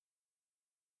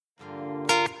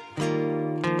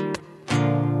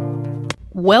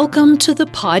Welcome to the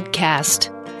podcast.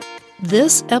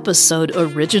 This episode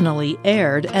originally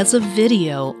aired as a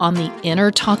video on the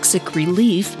Inner Toxic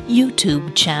Relief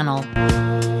YouTube channel.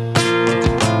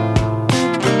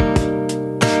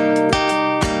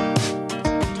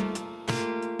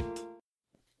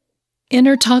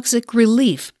 Inner Toxic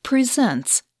Relief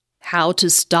presents How to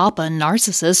Stop a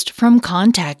Narcissist from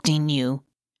Contacting You.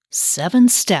 7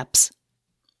 Steps.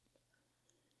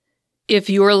 If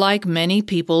you're like many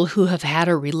people who have had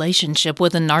a relationship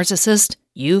with a narcissist,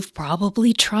 you've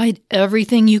probably tried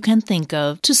everything you can think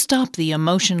of to stop the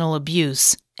emotional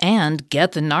abuse and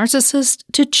get the narcissist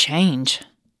to change.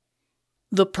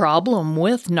 The problem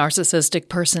with narcissistic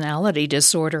personality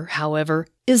disorder, however,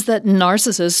 is that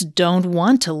narcissists don't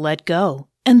want to let go,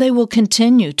 and they will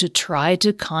continue to try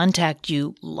to contact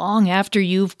you long after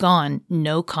you've gone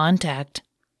no contact.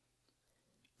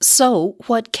 So,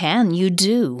 what can you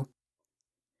do?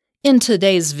 In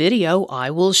today's video,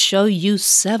 I will show you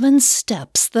 7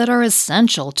 steps that are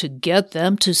essential to get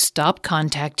them to stop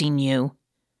contacting you.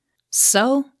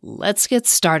 So, let's get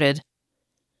started.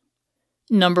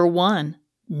 Number 1.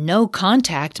 No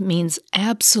contact means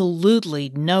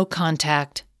absolutely no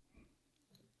contact.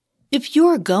 If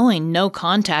you're going no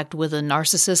contact with a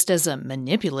narcissist as a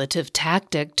manipulative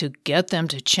tactic to get them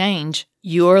to change,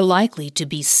 you're likely to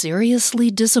be seriously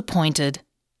disappointed.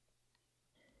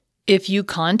 If you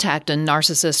contact a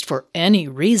narcissist for any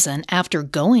reason after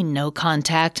going no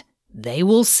contact, they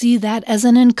will see that as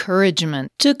an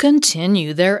encouragement to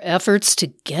continue their efforts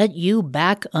to get you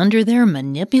back under their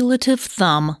manipulative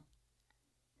thumb.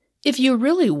 If you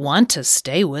really want to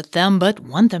stay with them but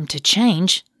want them to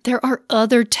change, there are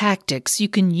other tactics you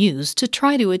can use to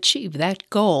try to achieve that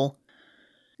goal.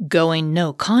 Going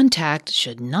no contact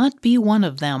should not be one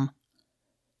of them.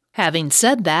 Having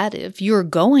said that, if you're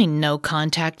going no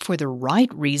contact for the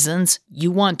right reasons, you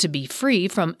want to be free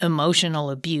from emotional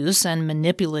abuse and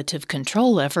manipulative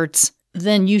control efforts,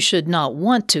 then you should not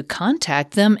want to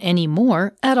contact them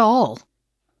anymore at all.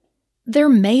 There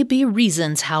may be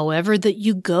reasons, however, that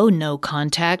you go no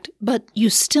contact, but you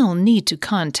still need to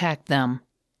contact them.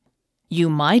 You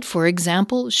might, for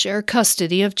example, share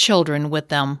custody of children with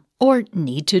them, or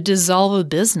need to dissolve a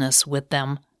business with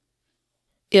them.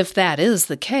 If that is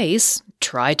the case,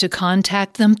 try to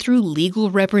contact them through legal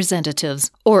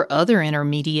representatives or other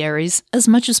intermediaries as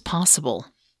much as possible.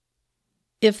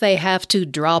 If they have to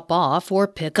drop off or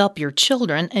pick up your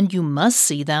children and you must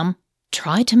see them,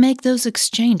 try to make those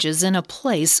exchanges in a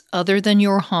place other than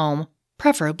your home,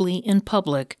 preferably in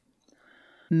public.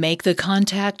 Make the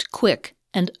contact quick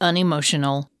and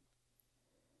unemotional.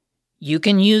 You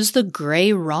can use the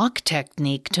gray rock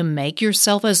technique to make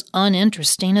yourself as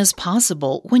uninteresting as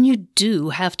possible when you do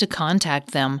have to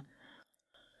contact them.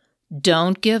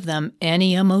 Don't give them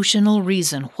any emotional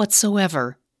reason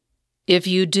whatsoever. If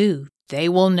you do, they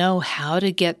will know how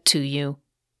to get to you.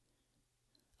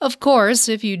 Of course,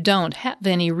 if you don't have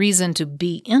any reason to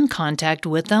be in contact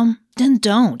with them, then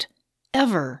don't,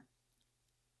 ever.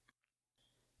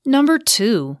 Number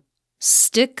 2.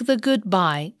 Stick the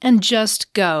goodbye and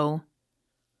just go.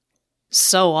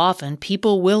 So often,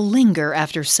 people will linger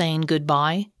after saying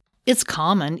goodbye. It's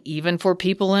common, even for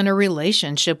people in a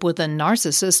relationship with a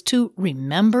narcissist, to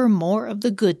remember more of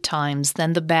the good times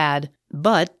than the bad.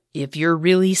 But if you're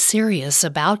really serious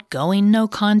about going no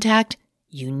contact,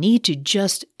 you need to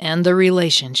just end the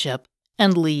relationship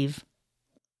and leave.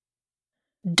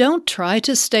 Don't try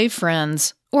to stay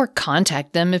friends or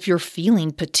contact them if you're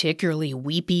feeling particularly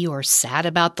weepy or sad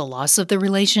about the loss of the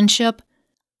relationship.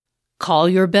 Call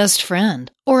your best friend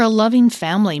or a loving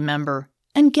family member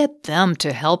and get them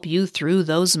to help you through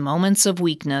those moments of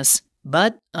weakness,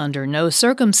 but under no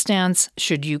circumstance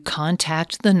should you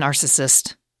contact the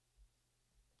narcissist.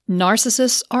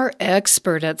 Narcissists are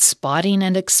expert at spotting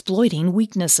and exploiting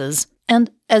weaknesses, and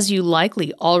as you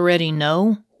likely already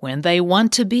know, when they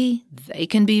want to be, they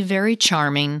can be very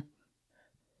charming.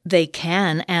 They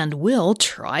can and will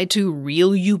try to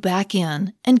reel you back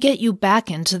in and get you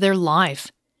back into their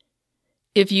life.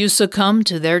 If you succumb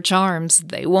to their charms,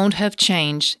 they won't have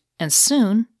changed, and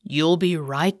soon you'll be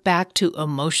right back to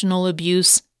emotional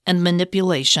abuse and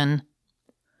manipulation.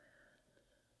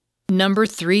 Number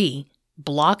 3.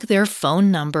 Block their phone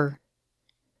number.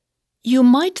 You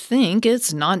might think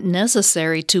it's not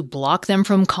necessary to block them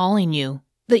from calling you,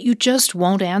 that you just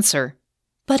won't answer.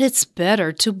 But it's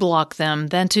better to block them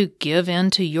than to give in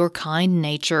to your kind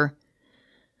nature.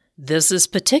 This is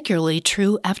particularly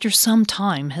true after some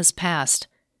time has passed.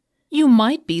 You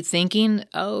might be thinking,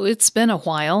 oh, it's been a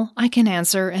while, I can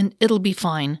answer and it'll be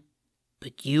fine.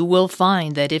 But you will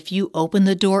find that if you open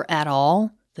the door at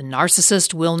all, the the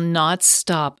narcissist will not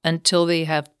stop until they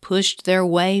have pushed their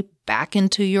way back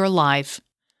into your life.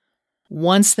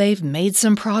 Once they've made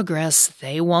some progress,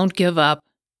 they won't give up.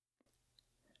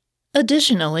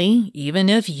 Additionally, even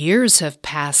if years have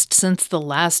passed since the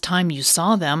last time you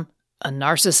saw them, a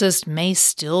narcissist may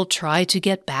still try to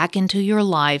get back into your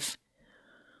life.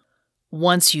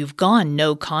 Once you've gone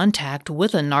no contact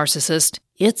with a narcissist,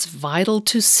 it's vital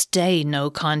to stay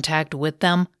no contact with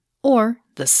them, or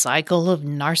the cycle of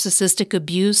narcissistic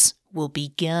abuse will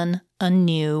begin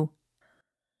anew.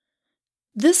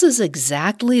 This is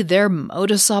exactly their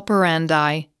modus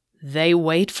operandi. They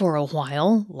wait for a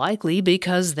while, likely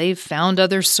because they've found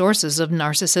other sources of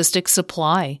narcissistic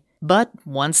supply. But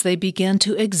once they begin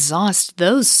to exhaust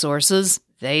those sources,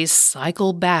 they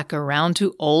cycle back around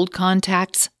to old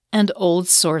contacts and old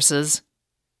sources.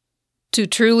 To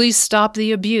truly stop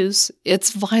the abuse,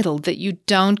 it's vital that you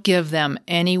don't give them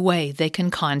any way they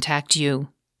can contact you.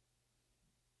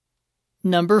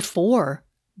 Number 4.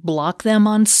 Block them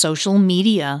on social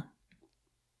media.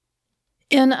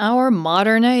 In our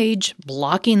modern age,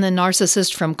 blocking the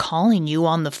narcissist from calling you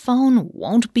on the phone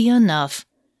won't be enough.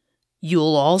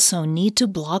 You'll also need to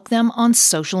block them on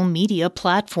social media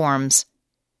platforms.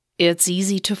 It's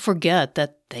easy to forget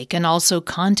that they can also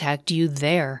contact you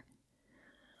there.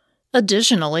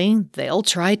 Additionally, they'll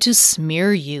try to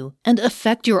smear you and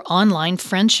affect your online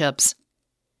friendships.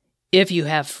 If you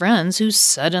have friends who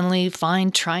suddenly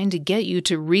find trying to get you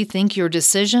to rethink your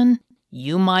decision,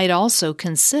 you might also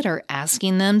consider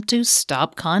asking them to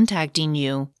stop contacting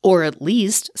you, or at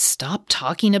least stop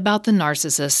talking about the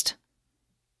narcissist.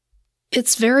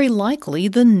 It's very likely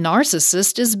the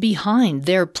narcissist is behind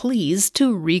their pleas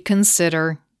to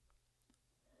reconsider.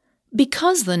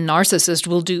 Because the narcissist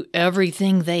will do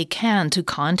everything they can to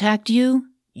contact you,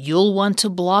 you'll want to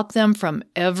block them from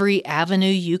every avenue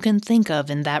you can think of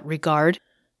in that regard.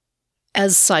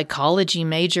 As psychology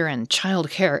major and child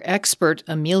care expert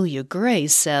Amelia Gray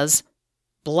says,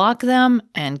 block them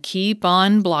and keep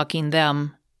on blocking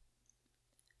them.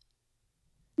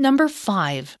 Number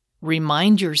 5.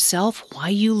 Remind yourself why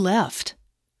you left.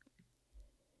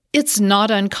 It's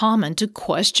not uncommon to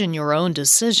question your own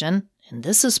decision, and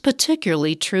this is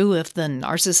particularly true if the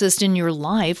narcissist in your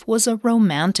life was a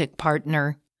romantic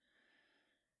partner.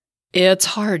 It's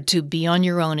hard to be on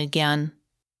your own again.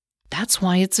 That's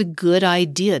why it's a good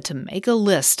idea to make a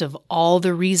list of all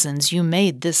the reasons you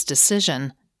made this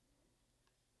decision.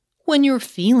 When you're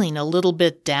feeling a little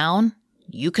bit down,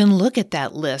 you can look at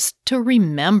that list to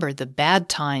remember the bad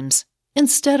times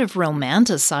instead of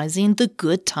romanticizing the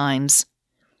good times.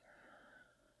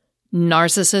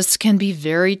 Narcissists can be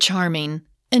very charming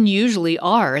and usually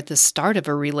are at the start of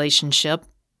a relationship,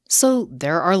 so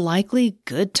there are likely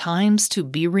good times to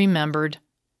be remembered.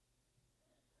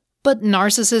 But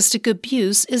narcissistic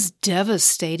abuse is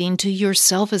devastating to your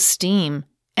self-esteem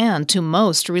and to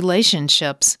most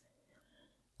relationships.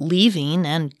 Leaving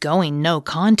and going no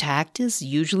contact is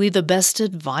usually the best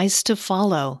advice to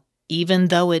follow, even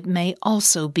though it may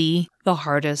also be the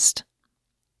hardest.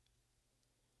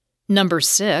 Number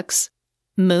 6.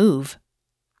 Move.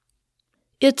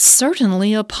 It's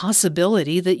certainly a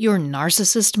possibility that your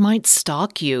narcissist might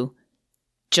stalk you.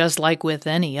 Just like with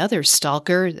any other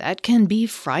stalker, that can be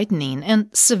frightening and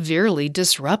severely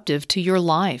disruptive to your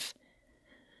life.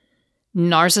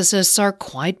 Narcissists are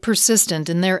quite persistent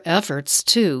in their efforts,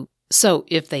 too, so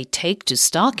if they take to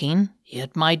stalking,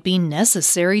 it might be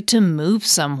necessary to move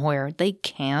somewhere they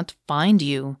can't find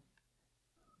you.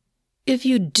 If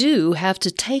you do have to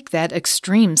take that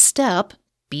extreme step,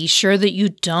 be sure that you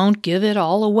don't give it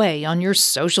all away on your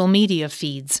social media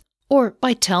feeds or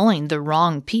by telling the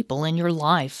wrong people in your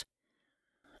life.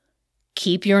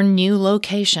 Keep your new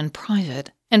location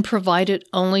private and provide it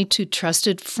only to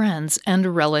trusted friends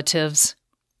and relatives.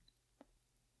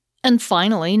 And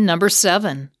finally, number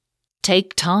 7,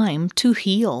 take time to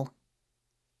heal.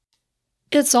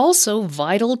 It's also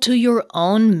vital to your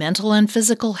own mental and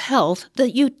physical health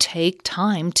that you take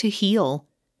time to heal.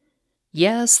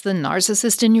 Yes, the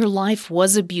narcissist in your life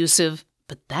was abusive,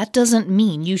 but that doesn't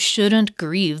mean you shouldn't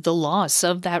grieve the loss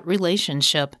of that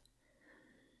relationship.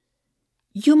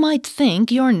 You might think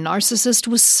your narcissist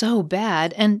was so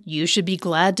bad and you should be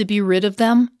glad to be rid of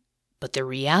them, but the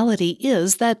reality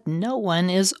is that no one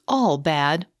is all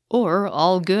bad or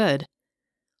all good.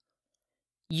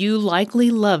 You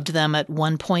likely loved them at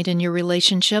one point in your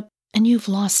relationship, and you've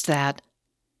lost that.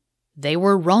 They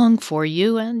were wrong for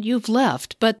you, and you've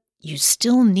left, but you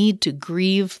still need to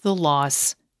grieve the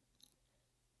loss.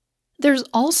 There's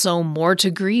also more to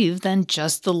grieve than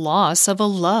just the loss of a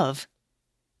love.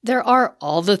 There are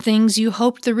all the things you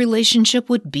hoped the relationship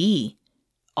would be.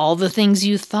 all the things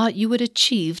you thought you would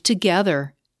achieve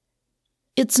together.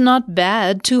 It's not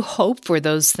bad to hope for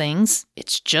those things.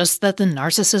 It's just that the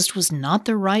narcissist was not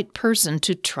the right person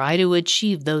to try to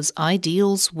achieve those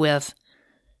ideals with.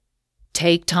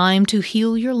 Take time to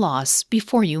heal your loss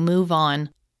before you move on.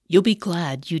 You'll be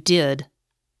glad you did.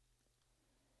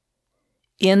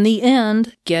 In the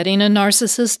end, getting a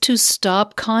narcissist to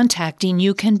stop contacting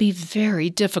you can be very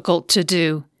difficult to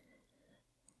do.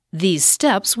 These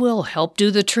steps will help do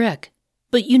the trick,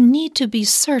 but you need to be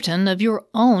certain of your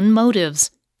own motives,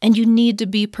 and you need to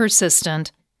be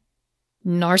persistent.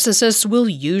 Narcissists will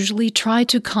usually try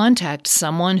to contact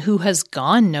someone who has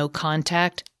gone no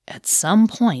contact at some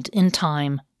point in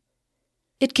time.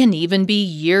 It can even be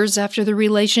years after the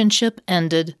relationship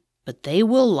ended, but they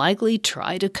will likely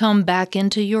try to come back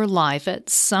into your life at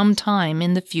some time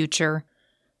in the future.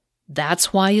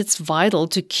 That's why it's vital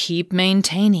to keep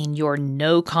maintaining your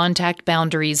no-contact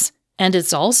boundaries, and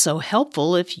it's also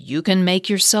helpful if you can make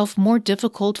yourself more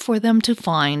difficult for them to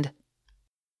find.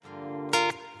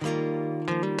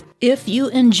 If you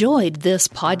enjoyed this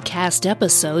podcast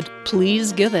episode,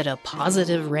 please give it a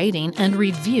positive rating and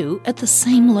review at the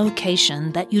same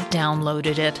location that you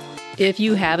downloaded it. If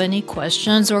you have any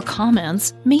questions or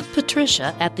comments, meet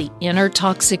Patricia at the Inner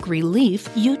Toxic Relief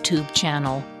YouTube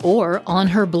channel or on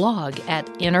her blog at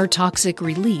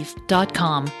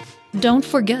innertoxicrelief.com. Don't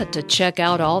forget to check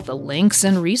out all the links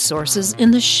and resources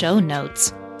in the show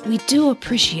notes. We do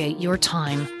appreciate your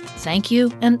time. Thank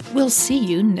you, and we'll see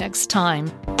you next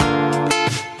time.